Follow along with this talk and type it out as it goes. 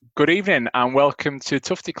Good evening and welcome to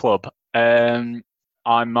Tufty Club. I'm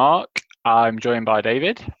Mark. I'm joined by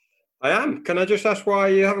David. I am. Can I just ask why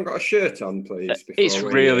you haven't got a shirt on, please? It's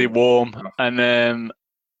really warm, and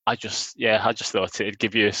I just thought it'd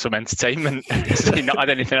give you some entertainment. So you've not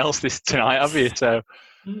had anything else tonight, have you? So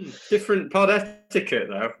different pod etiquette,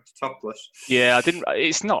 though. It's topless. Yeah, I didn't.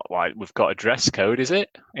 It's not like we've got a dress code, is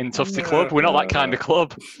it? In Tufty Club, we're not that kind of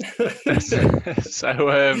club.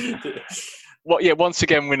 Once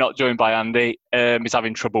again, we're not joined by Andy. He's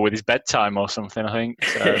having trouble with his bedtime or something, I think.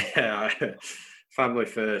 So. Yeah, family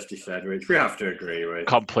first, he said, which we have to agree with.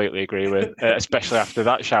 Completely agree with, especially after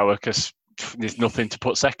that shower, because there's nothing to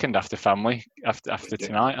put second after family, after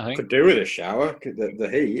tonight, I think. Could do with a shower, the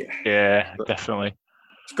heat. Yeah, but definitely.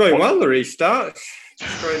 It's going well, the restart.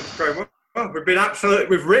 It's going well.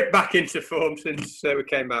 We've ripped back into form since we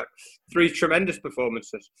came back. 3 tremendous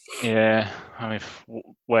performances. Yeah, I mean,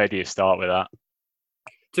 where do you start with that?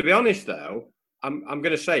 To be honest, though, I'm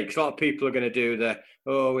going to say, because a lot of people are going to do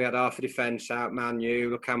we had half a defence out, Man U,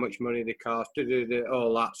 look how much money they cost,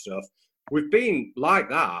 all that stuff. We've been like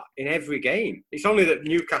that in every game. It's only that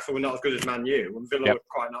Newcastle were not as good as Man U, and Villa were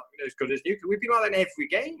quite not as good as Newcastle. We've been like that in every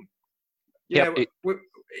game.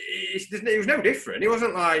 It was no different. It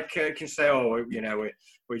wasn't like you can say,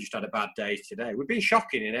 we just had a bad day today. We've been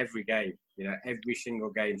shocking in every game, every single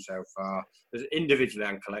game so far, individually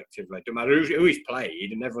and collectively. Don't matter who he's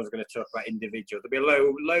played, and everyone's going to talk about individual.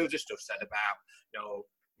 There'll be loads of stuff said about,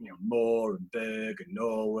 Moore and Berg and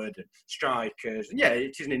Norwood and strikers. And yeah,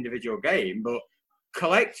 it is an individual game, but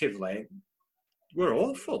collectively, we're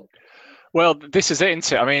awful. Well, this is it,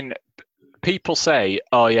 isn't it? I mean, people say,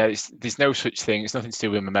 "Oh, yeah, there's no such thing. It's nothing to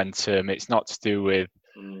do with momentum. It's not to do with,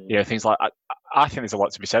 things like." I think there's a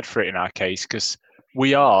lot to be said for it in our case, because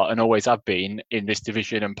we are and always have been in this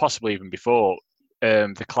division, and possibly even before,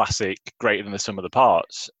 the classic greater than the sum of the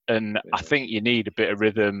parts. And I think you need a bit of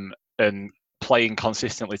rhythm and playing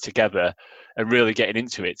consistently together and really getting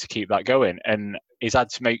into it to keep that going. And he's had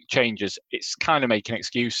to make changes. It's kind of making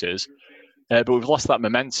excuses. But we've lost that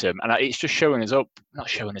momentum, and it's just showing us up. Not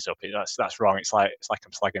showing us up. That's wrong. It's like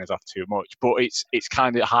I'm slagging us off too much. But it's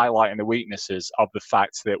kind of highlighting the weaknesses of the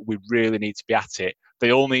fact that we really need to be at it.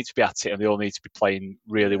 They all need to be at it, and they all need to be playing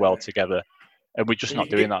really well together. And we're just not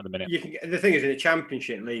doing that at the minute. The thing is, in the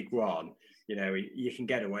Championship, League One, you can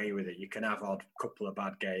get away with it. You can have odd couple of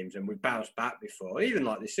bad games, and we've bounced back before. Even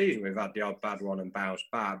like this season, we've had the odd bad one and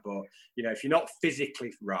bounced back. But if you're not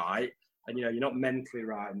physically right, and you're not mentally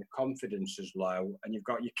right, and the confidence is low, and you've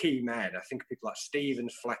got your key men. I think people like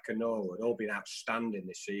Stevens, Flecker, Norwood, all been outstanding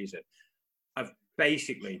this season, have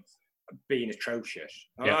basically been atrocious.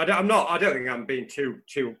 Yeah. I don't think I'm being too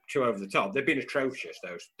over the top. They've been atrocious.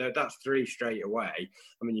 That's 3 straight away.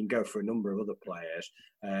 I mean, you can go for a number of other players,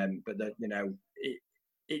 but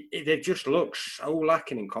they just look so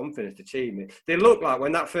lacking in confidence. The team, they look like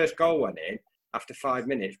when that first goal went in. After 5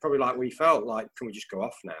 minutes, probably like we felt like, can we just go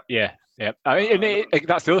off now? Yeah. I mean,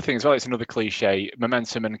 that's the other thing as well. It's another cliche: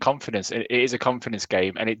 momentum and confidence. It is a confidence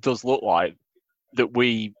game, and it does look like that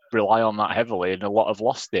we rely on that heavily, and a lot have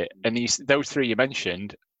lost it. And those 3 you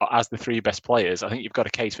mentioned as the 3 best players, I think you've got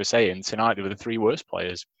a case for saying tonight they were the 3 worst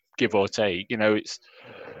players, give or take. It's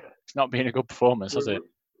not been a good performance, has it?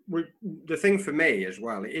 The thing for me as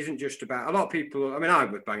well, it isn't just about a lot of people. I mean, I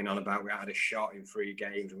was banging on about we had a shot in 3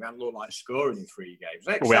 games, and we hadn't looked like scoring in 3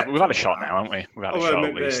 games. We've had a shot now, haven't we? We've had a shot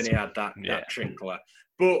at least. McBurney had that trinkler,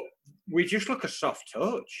 but we just look a soft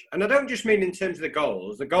touch, and I don't just mean in terms of the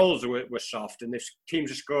goals. The goals were soft, and this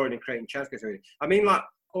teams are scoring and creating chances. I mean, like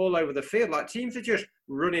all over the field, like teams are just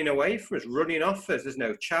running away from us, running off us. There's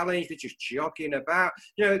no challenge. They're just jogging about.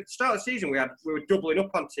 At the start of the season, we were doubling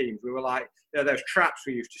up on teams. We were like, those traps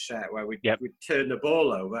we used to set where we'd turn the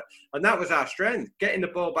ball over. And that was our strength, getting the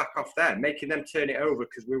ball back off them, making them turn it over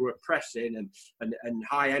because we were pressing and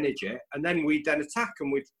high energy. And then we'd then attack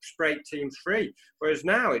and we'd spray teams free. Whereas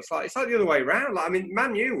now it's like the other way around. Like, I mean,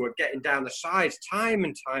 Man U were getting down the sides time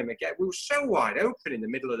and time again. We were so wide open in the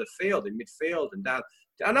middle of the field, in midfield and down.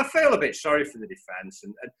 And I feel a bit sorry for the defence.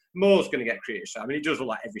 And Moore's going to get criticised. I mean, it does look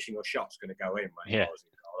like every single shot's going to go in when Moore's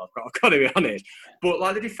in goal. I've got to be honest. But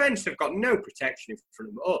like the defence have got no protection in front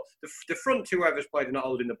of them. Oh, the front 2 whoever's played are not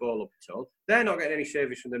holding the ball up at all. They're not getting any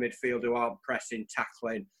service from the midfield who aren't pressing,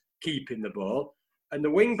 tackling, keeping the ball. And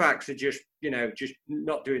the wing backs are just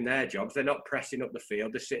not doing their jobs. They're not pressing up the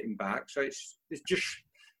field. They're sitting back. So it's just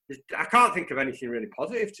I can't think of anything really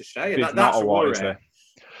positive to say. And that's not a lot, is there?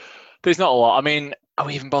 There's not a lot. I mean, Are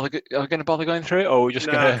we going to bother going through it, or are we just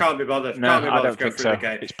going to? I can't be bothered. No, Can't be bothered I don't to go think through so. the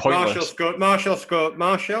game. It's pointless. Martial scored.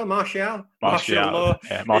 Martial Law.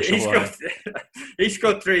 Yeah, Martial Law. He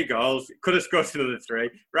scored 3 goals. Could have scored another 3.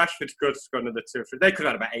 Rashford could have scored another 2 or 3. They could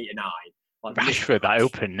have had about 8 or 9. Like Rashford, that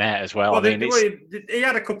open net as well. He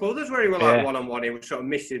had a couple others where he was like one-on-one. He was sort of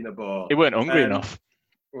missing the ball. He weren't hungry enough.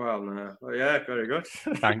 Well, no. Well, yeah, very good.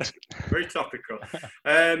 Thanks. Very topical.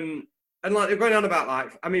 And like they're going on about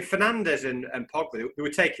Fernandes and Pogba, they were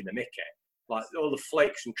taking the mickey, like all the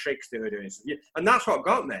flicks and tricks they were doing, and that's what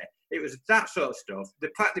got me. It was that sort of stuff. The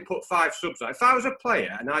fact they put 5 subs on. If I was a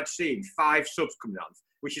player and I'd seen 5 subs coming on,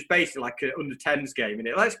 which is basically like an under-10s game, isn't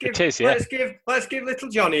it? Let's give little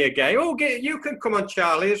Johnny a game. Oh, you can come on,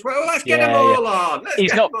 Charlie, as well. Let's get them all on.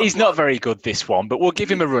 He's not very good, this one, but we'll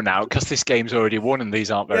give him a run out because this game's already won and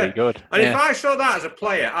these aren't very good. And if I saw that as a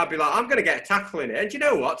player, I'd be like, I'm going to get a tackle in it. And you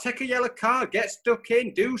know what? Take a yellow card, get stuck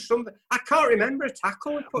in, do something. I can't remember a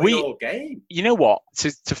tackle we put in all game. You know what?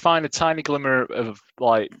 To find a tiny glimmer of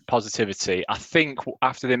like positivity, I think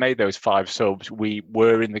after they made those 5 subs, we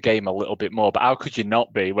were in the game a little bit more. But how could you not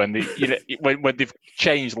be when when they've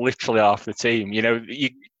changed literally half the team?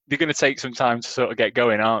 They're going to take some time to sort of get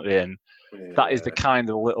going, aren't they? And that is the kind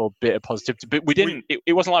of little bit of positivity. But we didn't.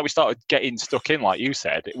 It wasn't like we started getting stuck in, like you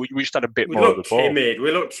said. We just had a bit more of the ball.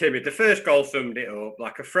 We looked timid. The first goal summed it up,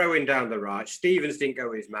 like a throw-in down the right. Stevens didn't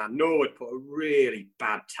go his man. Norwood put a really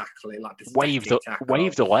bad tackle in, like waved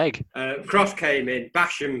the leg. Cross came in,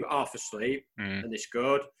 Basham half asleep, and they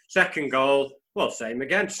scored. Second goal, well, same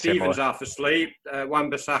again. Stevens half asleep.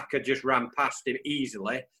 Wan-Bissaka just ran past him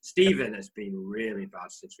easily. Steven has been really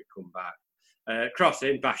bad since we come back. Cross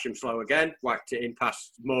in, Basham slow again, whacked it in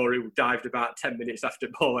past Moore, who dived about 10 minutes after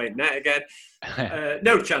ball in net again.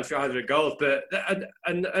 No chance for either of goals, but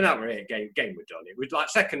and that were it. Game were done. It was like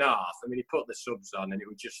second half. I mean, he put the subs on, and it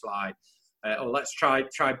was just like, let's try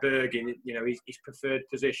Berg in, his preferred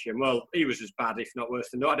position. Well, he was as bad, if not worse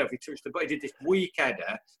than no. I don't know if he touched the ball. He did this weak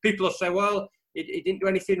header. People will say, well, he didn't do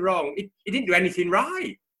anything wrong. He didn't do anything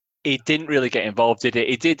right. He didn't really get involved, did he?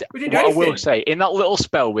 He did. What I will say, in that little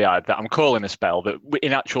spell we had, that I'm calling a spell, that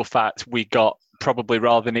in actual fact we got, probably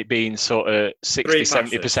rather than it being sort of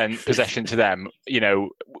 60-70% possession to them,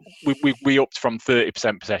 we upped from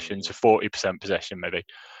 30% possession to 40% possession maybe.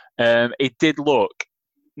 It did look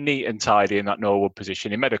neat and tidy in that Norwood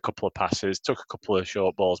position. He made a couple of passes, took a couple of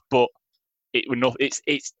short balls, but it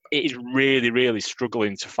is really, really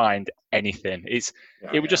struggling to find anything. It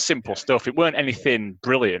was just simple stuff. It weren't anything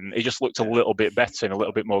brilliant. It just looked a little bit better and a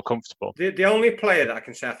little bit more comfortable. The only player that I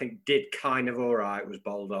can say I think did kind of all right was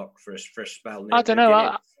Baldock for a spell. I don't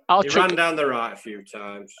know. He ran down the right a few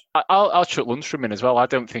times. I'll chuck Lundstrom in as well. I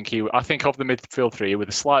think of the midfield 3 with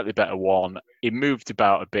a slightly better one. He moved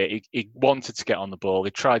about a bit. He wanted to get on the ball.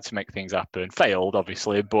 He tried to make things happen. Failed,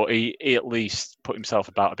 obviously, but he at least put himself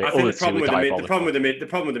about a bit. I think the problem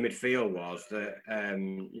with the midfield was that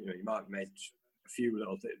you might have made a few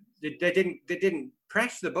little things. They didn't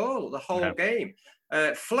press the ball the whole game.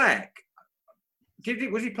 Fleck,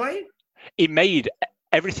 was he playing? He made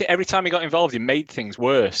everything. Every time he got involved, he made things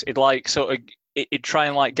worse. He'd try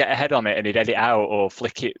and get ahead on it, and he'd edit out or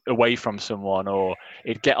flick it away from someone, or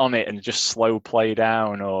he'd get on it and just slow play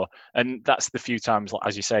down. And that's the few times,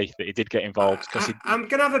 as you say, that he did get involved. I'm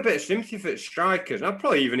going to have a bit of sympathy for strikers. I'll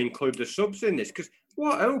probably even include the subs in this, because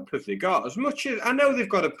what hope have they got? As much as I know they've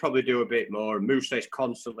got to probably do a bit more. Muse's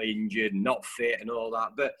constantly injured, not fit, and all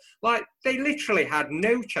that. But they literally had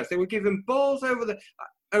no chance. They were given balls over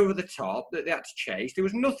the top that they had to chase. There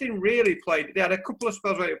was nothing really played. They had a couple of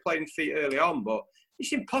spells where they were playing feet early on, but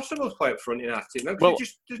it's impossible to play up front in our team.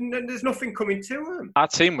 There's nothing coming to them. Our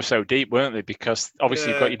team was so deep, weren't they? Because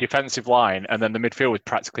obviously you've got your defensive line, and then the midfield was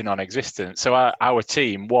practically non-existent. So our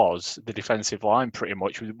team was the defensive line pretty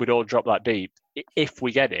much. We'd all drop that deep. If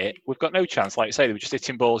we get it, we've got no chance. Like you say, they were just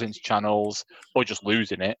hitting balls into channels or just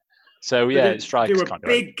losing it. So strikers. There were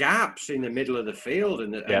big gaps in the middle of the field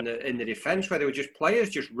and in the defence where there were just players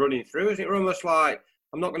just running through. It was almost like,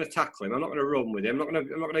 I'm not going to tackle him. I'm not going to run with him. I'm not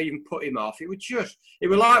going to even put him off. It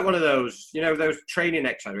was like one of those, those training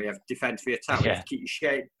exercises where you have defence for your attack, you have to keep your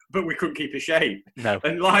shape, but we couldn't keep a shape. No.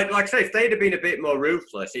 And like I say, if they'd have been a bit more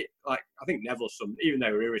ruthless, I think Neville, even though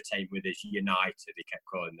we were irritated with his United, he kept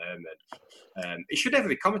calling them, and he should never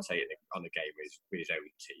be commentating on the game with his own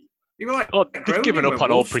team. You were they've given up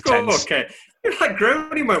on all pretense. You were like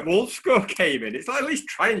groaning when Wolves score came in. It's like, at least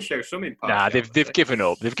try and show some impartiality. Nah, they've given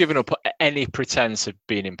up. They've given up any pretense of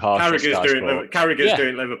being impartial. Carragher's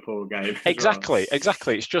doing Liverpool game. Exactly.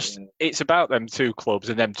 It's just it's about them two clubs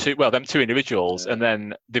and them two individuals, and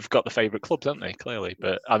then they've got the favourite clubs, haven't they? Clearly,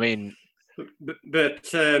 but I mean, But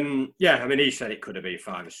yeah, I mean, he said it could have been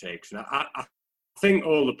 5 or 6, and I think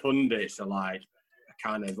all the pundits are like,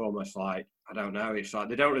 kind of almost like, I don't know. It's like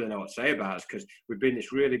they don't really know what to say about us because we've been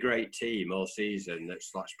this really great team all season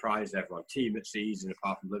that's like surprised everyone. Team at season,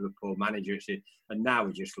 apart from Liverpool, manager at season, and now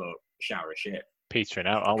we just look shower of shit. Petering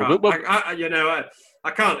out.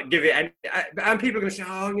 I can't give it any. And people are going to say,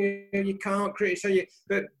 "Oh, you can't criticise."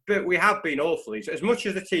 But we have been awful. As much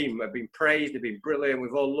as the team have been praised, they've been brilliant.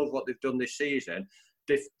 We've all loved what they've done this season.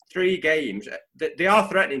 The 3 games, they are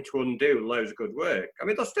threatening to undo loads of good work. I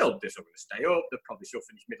mean, they're still going to stay up. They'll probably still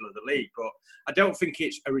finish middle of the league. But I don't think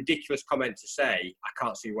it's a ridiculous comment to say, I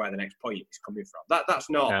can't see where the next point is coming from. That's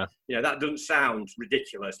not, that doesn't sound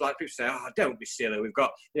ridiculous. Like people say, oh, don't be silly. We've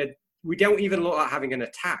got, we don't even look like having an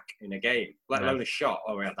attack in a game, let alone a shot.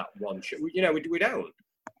 Oh, we had that one shot. We don't.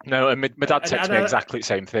 No, and my dad texted me exactly the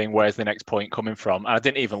same thing. Where's the next point coming from? And I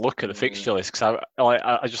didn't even look at the fixture list because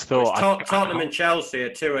I just thought Tottenham and Chelsea are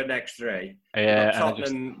 2 at next 3. Yeah,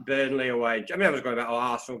 Tottenham, Burnley away. I mean, I was going about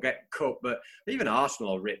Arsenal get cut, but even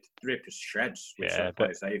Arsenal rip as shreds with some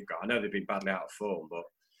players they've got. I know they've been badly out of form, but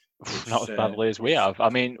not as badly as we have. I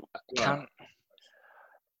mean,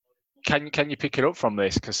 Can you pick it up from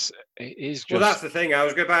this? Because it is just... Well, that's the thing. I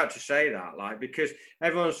was about to say that, because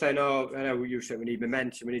everyone's saying, "Oh, I know you said we need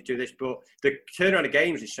momentum, we need to do this," but the turnaround of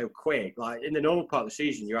games is so quick. Like in the normal part of the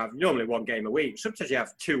season, you have normally 1 game a week. Sometimes you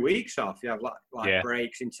have 2 weeks off. You have like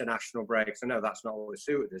breaks, international breaks. I know that's not always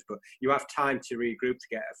suited us, but you have time to regroup to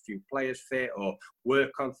get a few players fit or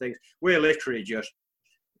work on things. We're literally just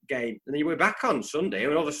game, and then we're back on Sunday,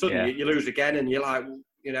 and all of a sudden you lose again, and you're like,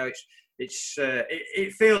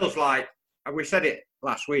 it feels like, and we said it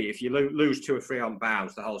last week, if you lose 2 or 3 on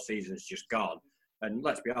bounce, the whole season's just gone. And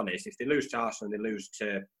let's be honest, if they lose to Arsenal and they lose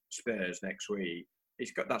to Spurs next week,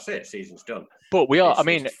 that's it, season's done. But we are,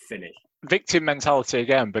 it's finished. Victim mentality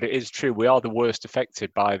again, but it is true, we are the worst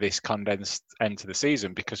affected by this condensed end to the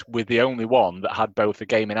season because we're the only one that had both a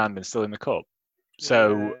game in hand and still in the cup.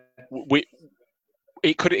 So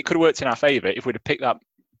it could have worked in our favour if we'd have picked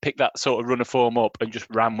that sort of run of form up and just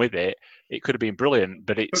ran with it. It could have been brilliant,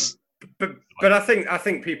 but it's. But I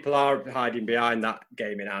think people are hiding behind that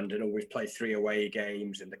game in hand, and we've played 3 away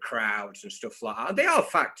games and the crowds and stuff like that. And they are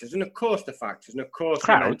factors, and of course the factors, and of course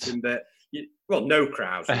crowds. No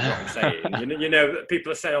crowds is what I'm saying.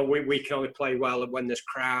 People are saying, "Oh, we can only play well when there's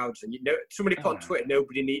crowds." And somebody put on Twitter,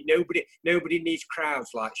 nobody needs crowds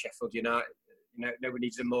like Sheffield United. Nobody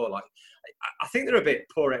needs them more. Like, I think they're a bit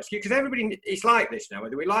poor excuse because everybody. It's like this now,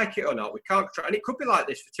 whether we like it or not. We can't try, and it could be like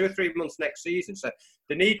this for 2 or 3 months next season. So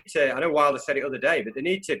they need to. I know Wilder said it the other day, but they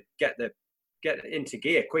need to get into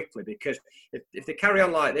gear quickly because if they carry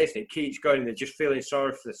on like this and it keeps going, they're just feeling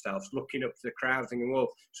sorry for themselves, looking up to the crowd, thinking, "Well,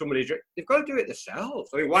 they've got to do it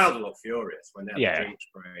themselves." I mean, Wilder looked furious when they had the drink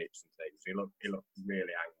breaks and things. He looked really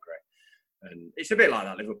angry. And it's a bit like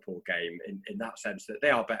that Liverpool game in that sense that they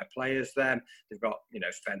are better players than they've got,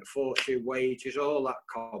 spent a fortune, wages, all that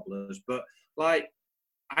cobblers. But I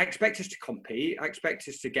expect us to compete. I expect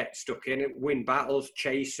us to get stuck in, win battles,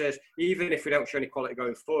 chase us, even if we don't show any quality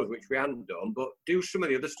going forward, which we haven't done. But do some of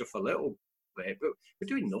the other stuff a little bit. But we're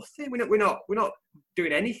doing nothing. We're not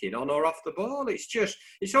doing anything on or off the ball.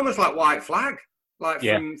 It's almost like white flag.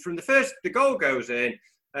 From the goal goes in.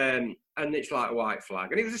 And it's like a white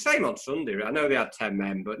flag. And it was the same on Sunday. I know they had 10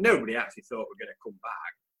 men, but nobody actually thought we're going to come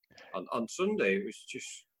back on Sunday. It was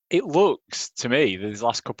just... It looks, to me, these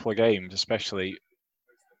last couple of games, especially,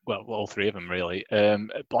 well, all 3 of them really,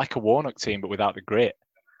 like a Warnock team, but without the grit.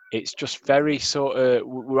 It's just very sort of...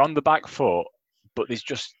 We're on the back foot, but there's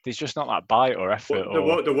just not that bite or effort.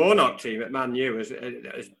 The Warnock team at Man U, as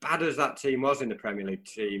bad as that team was in the Premier League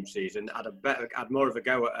team season, had more of a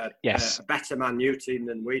go at a better Man U team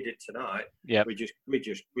than we did tonight. Yeah, we just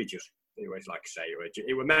always like to say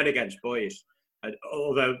it were men against boys. And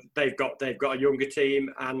although they've got a younger team,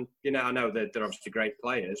 and I know they're obviously great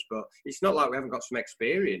players, but it's not like we haven't got some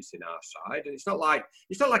experience in our side, and it's not like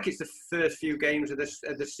it's the first few games of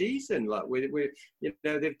the season. Like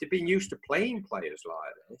they've been used to playing players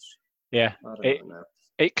like this. Yeah, I don't know.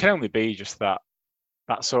 It can only be just that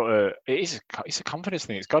sort of. It's a confidence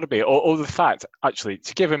thing. It's got to be, or the fact actually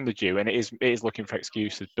to give him the due, and it is looking for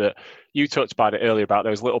excuses. But you talked about it earlier about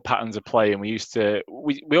those little patterns of play, and we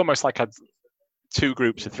almost like had 2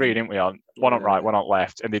 groups of 3, didn't we? One on right, one on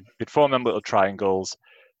left, and they'd form them little triangles.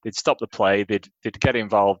 They'd stop the play. They'd get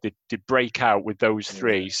involved. They'd break out with those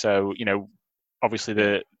 3. So obviously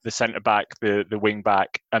the centre back, the wing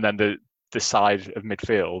back, and then the side of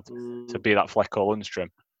midfield to be that Fleck or Lundstram.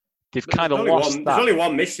 They've kind of lost that. There's only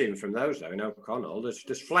one missing from those though. O'Connell.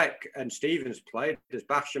 There's Fleck and Stevens played. There's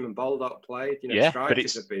Basham and Baldock played.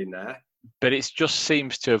 Strikers have been there. But it just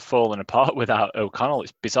seems to have fallen apart without O'Connell.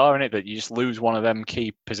 It's bizarre, isn't it, that you just lose one of them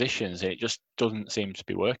key positions and it just doesn't seem to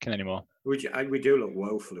be working anymore. We do look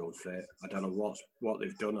woefully unfit. I don't know what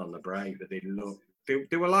they've done on the break, but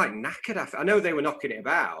they were like knackered after. I know they were knocking it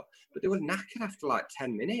about, but they were knackered after like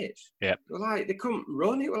 10 minutes. Yeah. They were like, they couldn't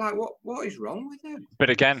run. It was like, what is wrong with them? But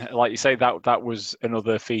again, like you say, that was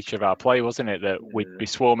another feature of our play, wasn't it? That we'd be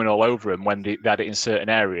swarming all over them when they had it in certain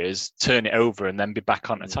areas, turn it over and then be back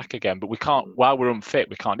on attack again. But we can't, while we're unfit,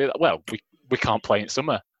 we can't do that. Well, we can't play in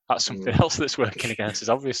summer. That's something else that's working against us,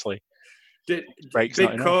 obviously.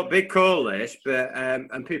 Big call this, but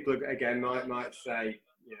and people again might say,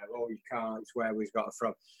 oh, you can't. It's where we've got it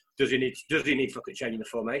from. Does he need to look at changing the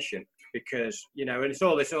formation? Because and it's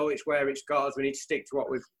all this. Oh, it's where it's got us. We need to stick to what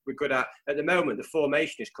we're good at. At the moment, the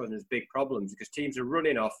formation is causing us big problems because teams are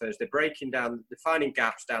running off us. They're breaking down. They're finding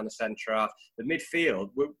gaps down the centre half. The midfield,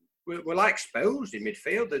 we're like exposed in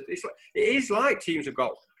midfield. It is like teams have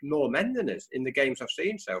got more men than us in the games I've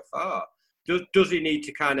seen so far. Does he need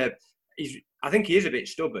to kind of? I think he is a bit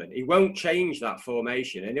stubborn. He won't change that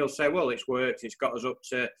formation, and he'll say, "Well, it's worked. It's got us up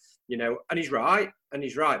to, And he's right. But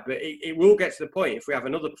it will get to the point if we have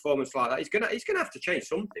another performance like that. He's gonna have to change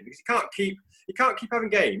something because he can't keep having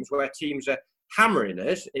games where teams are hammering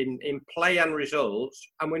us in play and results,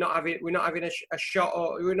 and we're not having a shot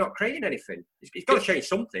or we're not creating anything. He's got to change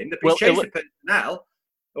something. He's changed the personnel.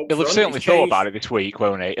 He'll have certainly thought about it this week,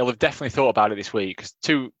 won't he? He'll have definitely thought about it this week because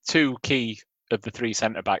two key of the three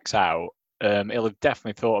centre backs out. He'll have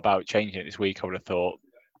definitely thought about changing it this week, I would have thought,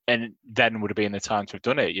 and then would have been the time to have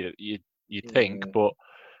done it. You'd think, but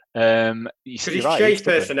because he's changed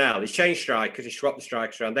personnel, he's changed strikers, he swapped the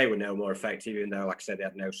strikers around. They were no more effective, even though, like I said, they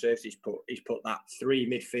had no service. He's put that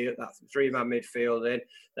three-man midfield in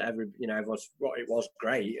that everyone's what it was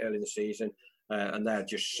great early in the season, and they're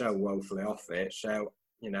just so woefully off it. So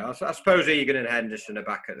I suppose Egan and Henderson are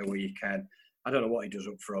back at the weekend. I don't know what he does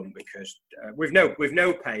up front because we've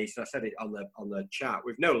no pace. I said it on the chat.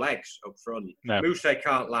 We've no legs up front. No. Mousse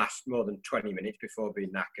can't last more than 20 minutes before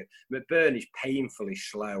being knackered. McBurn is painfully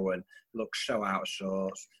slow and looks so out of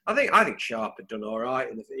sorts. I think Sharp had done all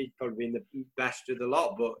right, and he'd probably been the best of the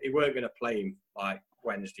lot. But he weren't going to play him like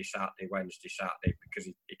Wednesday, Saturday, because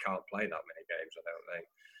he can't play that many games. I don't think.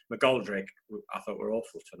 McGoldrick, I thought were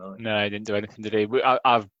awful tonight. No, he didn't do anything today.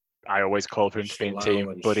 I always call for him to be in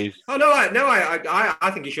team, but he's...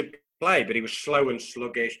 I think he should play, but he was slow and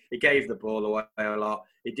sluggish. He gave the ball away a lot.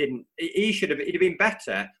 He'd have been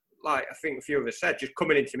better, like I think a few of us said, just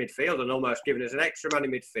coming into midfield and almost giving us an extra man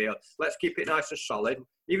in midfield. Let's keep it nice and solid,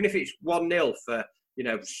 even if it's 1-0 for,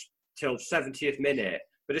 till 70th minute.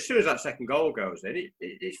 But as soon as that second goal goes in,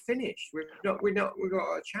 it's finished. We've got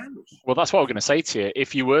a chance. Well, that's what I'm going to say to you.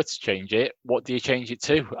 If you were to change it, what do you change it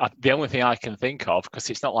to? The only thing I can think of, because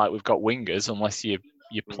it's not like we've got wingers, unless you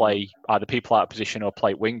play either people out of position or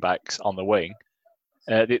play wing backs on the wing.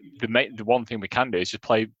 The one thing we can do is just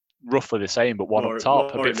play roughly the same, but up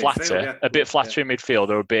top, a bit flatter, a bit flatter in midfield,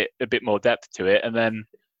 or a bit more depth to it, and then.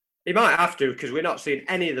 He might have to because we're not seeing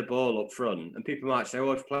any of the ball up front, and people might say,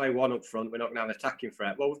 "Oh, if we play one up front, we're not going to have an attacking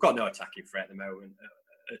threat." Well, we've got no attacking threat at the moment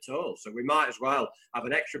at all, so we might as well have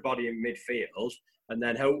an extra body in midfield, and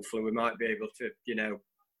then hopefully we might be able to,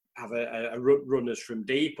 have a runners from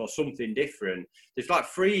deep or something different. There's like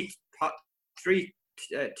three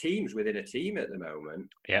teams within a team at the moment.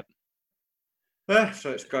 Yep.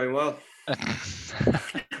 So it's going well.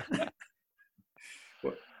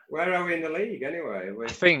 Where are we in the league anyway?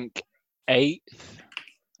 I think 8th.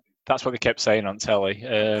 That's what they kept saying on telly.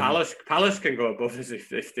 Palace can go above us if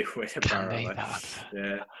they win. Apparently,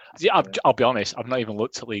 yeah. I'll be honest. I've not even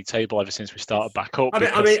looked at league table ever since we started back up.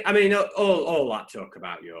 I mean, all that talk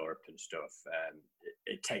about Europe and stuff.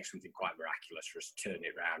 It takes something quite miraculous for us to turn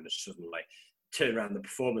it around and suddenly turn around the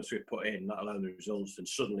performance we put in, let alone the results, and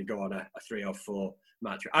suddenly go on a 3 or 4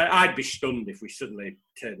 match. I'd be stunned if we suddenly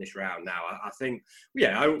turn this round now. I think,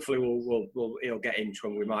 hopefully he'll get into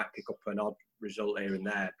and we might pick up an odd result here and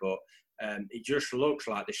there, but it just looks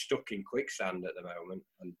like they're stuck in quicksand at the moment,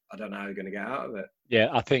 and I don't know how they're going to get out of it. Yeah,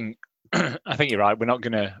 I think you're right. We're not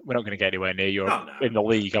gonna get anywhere near Europe in the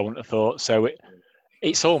league. I wouldn't have thought so.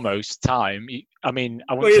 It's almost time. In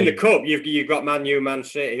the cup, you've got Man U, Man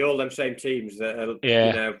City, all them same teams that are,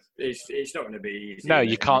 it's not going to be easy. No,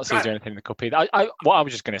 you can't see anything in the cup either. What I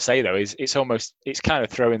was just going to say though is it's kind of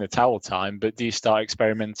throwing the towel time. But do you start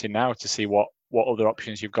experimenting now to see what other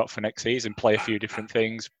options you've got for next season? Play a few different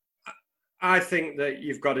things. I think that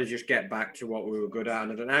you've got to just get back to what we were good at,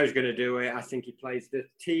 and I don't know how he's going to do it. I think he plays the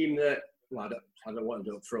team that. Well, I don't want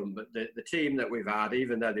to do up front, but the team that we've had,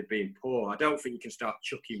 even though they've been poor, I don't think you can start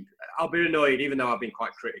chucking. I'll be annoyed, even though I've been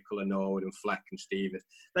quite critical of Norwood and Fleck and Stevens.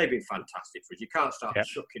 They've been fantastic for us. You can't start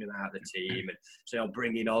chucking them out of the team and say, "I'll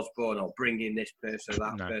bring in Osborne, I'll bring in this person,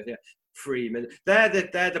 that person." Yeah. Freeman, they're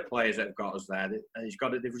the players that have got us there, and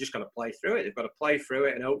they've just got to play through it. They've got to play through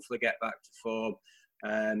it and hopefully get back to form.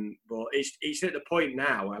 But it's at the point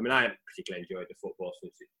now. I mean, I haven't particularly enjoyed the football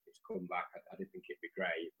since it's come back. I didn't think it'd be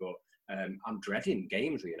great, but I'm dreading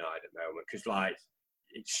games with United at the moment because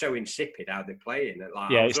it's so insipid how they're playing.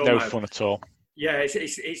 It's no fun at all. Yeah, it's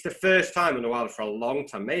the first time in a while for a long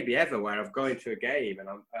time, maybe ever, where I've gone to a game and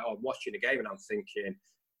I'm watching a game and I'm thinking,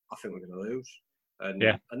 I think we're going to lose. And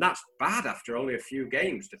that's bad after only a few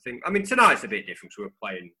games to think. I mean, tonight's a bit different. So we're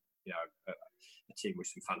playing, a team with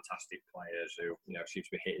some fantastic players who, seem to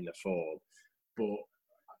be hitting the form. But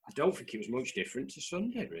I don't think it was much different to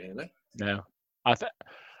Sunday, really. No.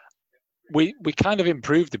 We kind of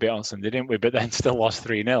improved a bit on Sunday, didn't we? But then still lost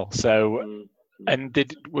 3-0. So, and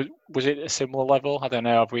was it a similar level? I don't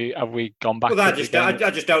know. Have we gone back? Well, I just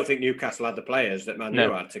don't think Newcastle had the players that Man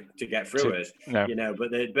U had to get through us. No.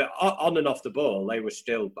 But on and off the ball, they were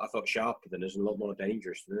still, I thought, sharper than us and a lot more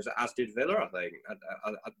dangerous than us. As did Villa, I think.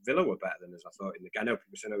 Villa were better than us. I thought. I know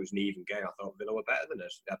people said it was an even game. I thought Villa were better than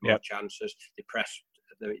us. They had more chances. They pressed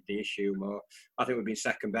the issue more. I think we've been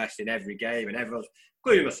second best in every game, and everyone's,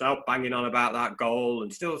 including myself, banging on about that goal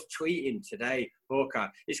and still tweeting today, Hawkeye.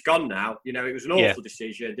 It's gone now. It was an awful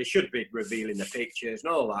decision. They should be revealing the pictures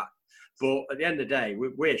and all that. But at the end of the day,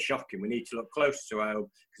 we're shocking. We need to look closer to home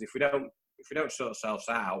because if we don't sort ourselves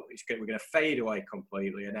out, we're going to fade away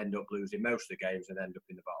completely and end up losing most of the games and end up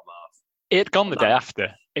in the bottom half. It had gone the day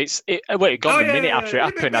after. It gone the minute after it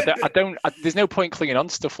happened. There's no point clinging on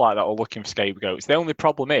to stuff like that or looking for scapegoats. The only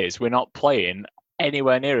problem is we're not playing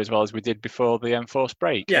anywhere near as well as we did before the enforced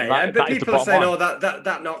break. But people are saying,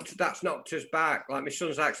 that's knocked us back. Like my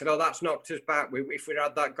son Zach said, that's knocked us back. If we'd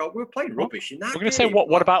had that goal, we were playing rubbish in that. We're going to say,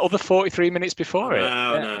 what about other 43 minutes before it?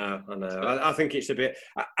 I know. I think it's a bit.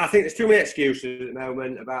 I think there's too many excuses at the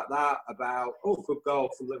moment about that. About good goal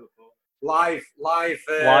from Liverpool. Live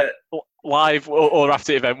or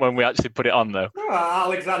after the event when we actually put it on, though.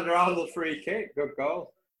 Alexander Arnold free kick, good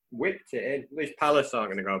goal. Whipped it in. At least Palace aren't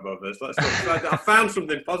going to go above us. I found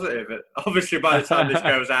something positive. Obviously, by the time this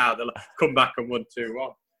goes out, they'll come back and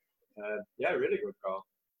 1-2-1. Really good goal.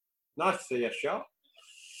 Nice to see a shot.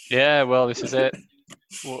 Yeah, well, this is it.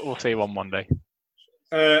 We'll see you on Monday.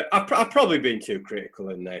 I've probably been too critical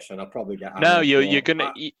in this, and I'll probably get. No, you're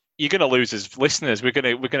gonna lose as listeners. We're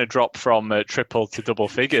gonna drop from triple to double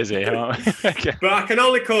figures here. Aren't we? But I can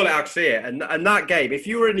only call it how I see it. And that game, if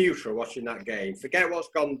you were a neutral watching that game, forget what's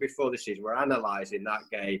gone before the season. We're analysing that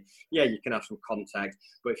game. Yeah, you can have some context,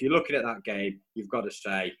 but if you're looking at that game, you've got to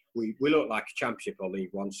say we look like a Championship or League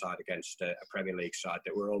One side against a Premier League side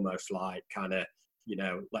that we're almost like kind of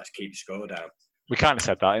let's keep the score down. We kind of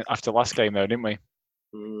said that after last game, though, didn't we?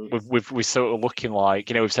 We're sort of looking like,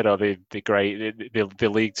 we've said, they're great, the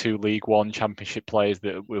League Two, League One Championship players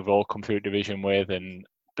that we've all come through division with,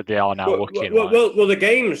 but they are now looking like... Well, the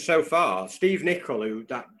games so far, Steve Nicol, who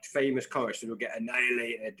that famous commentator will get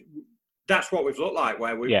annihilated, that's what we've looked like,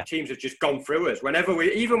 where teams have just gone through us.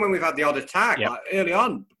 Even when we've had the odd attack, like early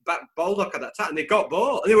on, Baldock had that attack, and they got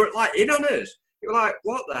ball, and they were like in on us. You were like,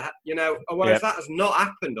 what the heck? Whereas that has not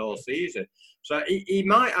happened all season. So he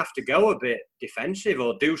might have to go a bit defensive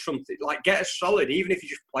or do something, like get us solid, even if you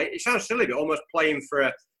just play. It sounds silly, but almost playing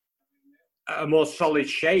for a more solid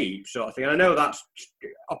shape sort of thing. And I know that's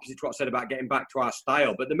opposite to what I said about getting back to our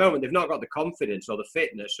style, but at the moment they've not got the confidence or the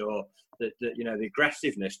fitness or the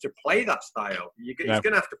aggressiveness to play that style. He's going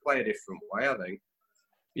to have to play a different way, I think.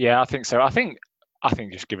 Yeah, I think so. I think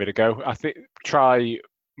just give it a go. I think try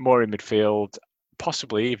more in midfield.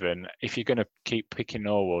 Possibly even, if you're going to keep picking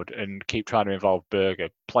Norwood and keep trying to involve Berger,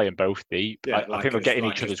 play them both deep. I think they'll get in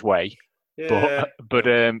each other's way. Yeah. But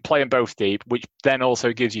playing both deep, which then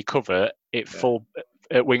also gives you cover full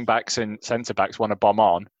wing backs and centre backs want to bomb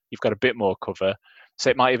on. You've got a bit more cover.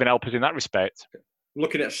 So it might even help us in that respect.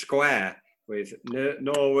 Looking at square with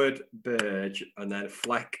Norwood, Burge, and then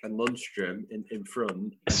Fleck and Lundstrom in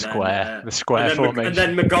front. The square formation. And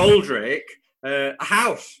then McGoldrick. A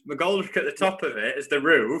house, McGoldrick at the top of it as the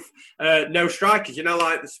roof. No strikers,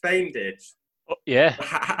 like the Spain did. Yeah,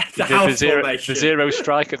 formation. The zero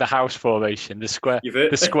strike at the house formation. The square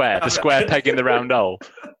peg in the round hole.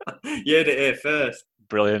 You heard it here first.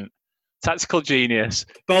 Brilliant, tactical genius.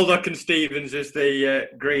 Baldock and Stevens is the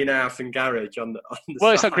greenhouse and garage on the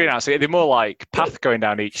Well, side. It's not greenhouse. They're more like path going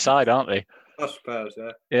down each side, aren't they? I suppose.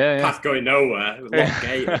 Yeah. Path going nowhere. Locked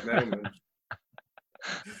gate at the moment.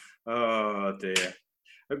 Oh dear.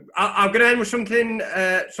 I'm going to end with something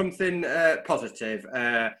positive.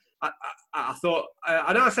 I thought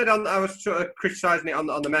I know I said I was sort of criticising it on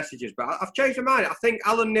the messages, but I've changed my mind. I think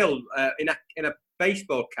Alan Neil in a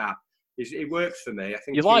baseball cap it works for me. I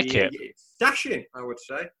think you like it. Dashing, I would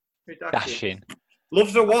say. Dashing.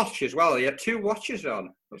 Loves a watch as well. He had 2 watches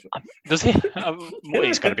on. Does he? Well,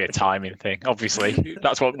 it's got to be a timing thing. Obviously,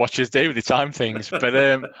 that's what watches do. They time things. But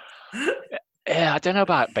yeah, I don't know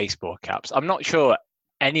about baseball caps. I'm not sure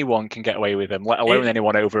anyone can get away with them, let alone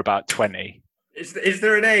anyone over about 20. Is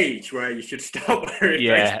there an age where you should stop wearing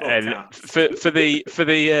baseball caps? For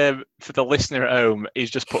the listener at home, he's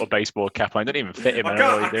just put a baseball cap on. It doesn't even fit him. I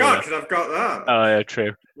can't because I've got that. Oh, yeah,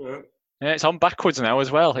 true. Yeah, it's on backwards now as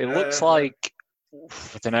well. It looks like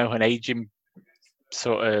I don't know, an aging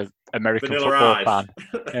sort of American Vanilla football fan.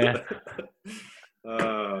 Yeah.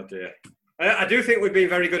 Oh dear. I do think we've been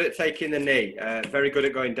very good at taking the knee, very good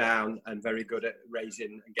at going down, and very good at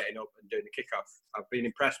raising and getting up and doing the kickoff. I've been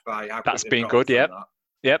impressed by how that's been good. Yep.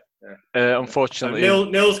 Yep. Yeah. Unfortunately, so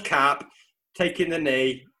Nil's cap, taking the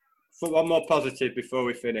knee. For one more positive before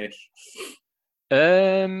we finish.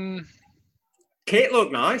 Kit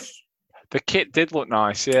looked nice. The kit did look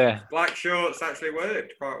nice. Yeah. Black shorts actually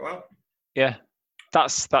worked quite well. Yeah.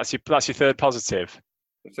 That's your third positive.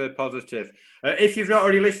 The third positive. If you've not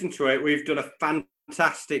already listened to it, we've done a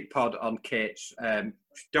fantastic pod on kits.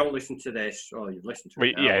 Don't listen to this. Oh, you've listened to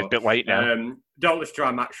it now, a bit late now. Don't listen to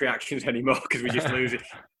our match reactions anymore because we just lose it.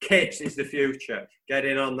 Kits is the future. Get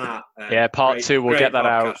in on that. Part 2, we'll get that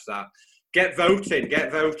out. Get voting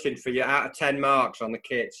for your out of 10 marks on the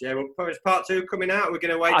kits. Yeah, there's part 2 coming out. We're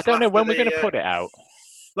going to wait. I don't know when we're going to put it out.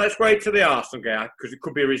 Let's wait till the Arsenal game because it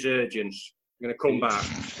could be a resurgence. I'm going to come back.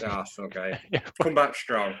 The Arsenal game. Come back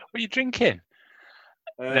strong. What are you drinking?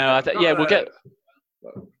 We'll get.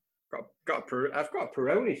 I've got a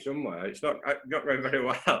Peroni somewhere. It's not going very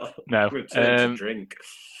well. No. To drink.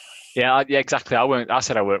 Yeah, exactly. I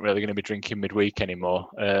said I weren't really going to be drinking midweek anymore.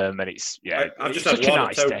 And it's I've just had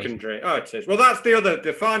one token drink. Oh, it is. Well, that's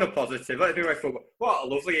the final positive. Let's do football. What a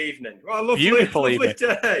lovely evening. What a lovely, beautiful lovely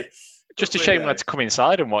evening. Day. Just a shame we had to come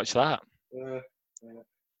inside and watch that.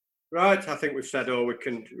 Right, I think we've said all we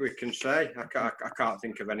can say. I can't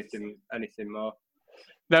think of anything more.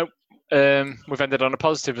 No, we've ended on a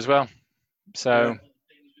positive as well. So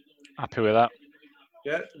happy with that.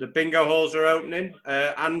 Yeah, the bingo halls are opening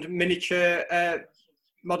and miniature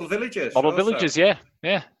model villages. Villages, yeah.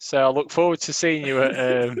 So I look forward to seeing you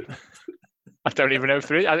at. I don't even know if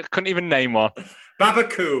there is. I couldn't even name one.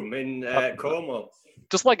 Babacoom in Cornwall.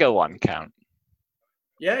 Does Legoland count?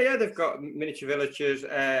 Yeah, they've got miniature villages,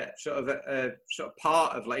 sort of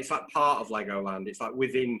part of it's like part of Legoland. It's like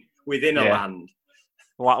within a land.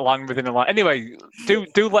 Land within a land. Anyway, do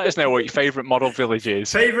let us know what your favourite model village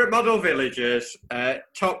is. Favourite model villages,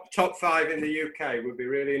 top 5 in the UK. We'd be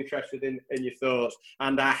really interested in your thoughts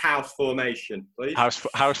and our house formation, please.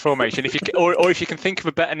 House formation. If you or if you can think of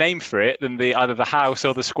a better name for it than either the house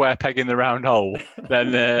or the square peg in the round hole,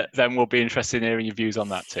 then we'll be interested in hearing your views on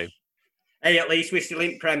that too. Hey, at least we're still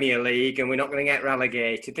in Premier League and we're not going to get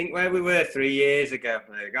relegated. Think where we were 3 years ago.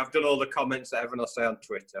 I've done all the comments that everyone will say on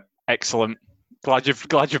Twitter. Excellent. Glad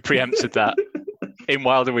you've preempted that. In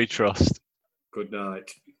Wilder we trust. Good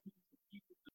night.